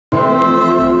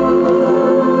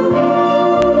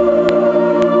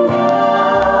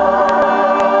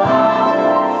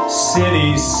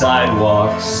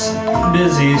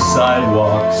busy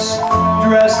sidewalks,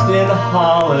 dressed in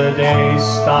holiday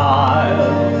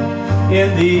style.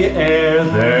 In the air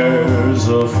there's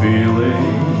a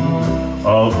feeling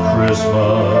of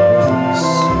Christmas.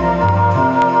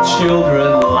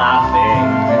 Children laughing,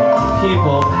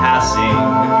 people passing,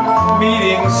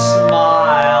 meeting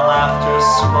smile after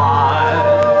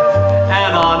smile.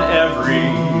 And on every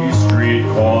street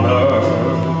corner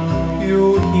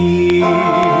you hear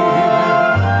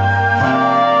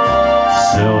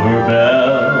silver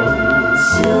bells,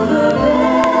 silver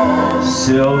bells,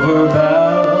 silver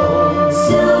bells,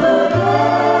 silver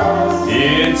bells.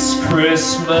 It's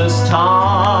Christmas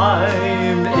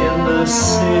time in the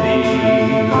city.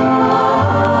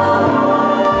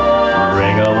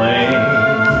 Ring-a-ling,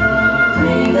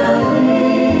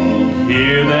 ring-a-ling,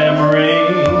 hear them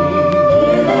ring,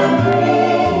 hear them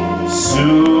ring.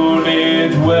 Soon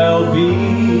it will be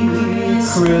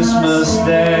Christmas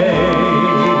Day.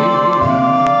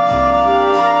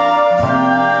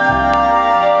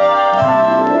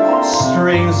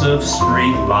 Strings of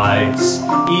street lights,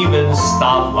 even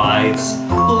stoplights,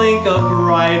 blink a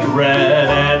bright red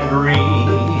and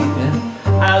green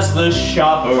as the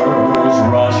shoppers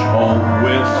rush home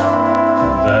with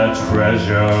their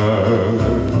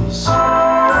treasures.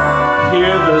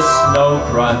 Hear the snow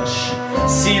crunch,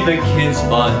 see the kids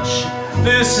bunch.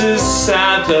 This is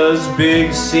Santa's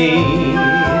big scene,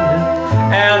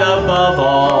 and above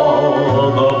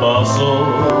all the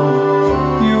bustle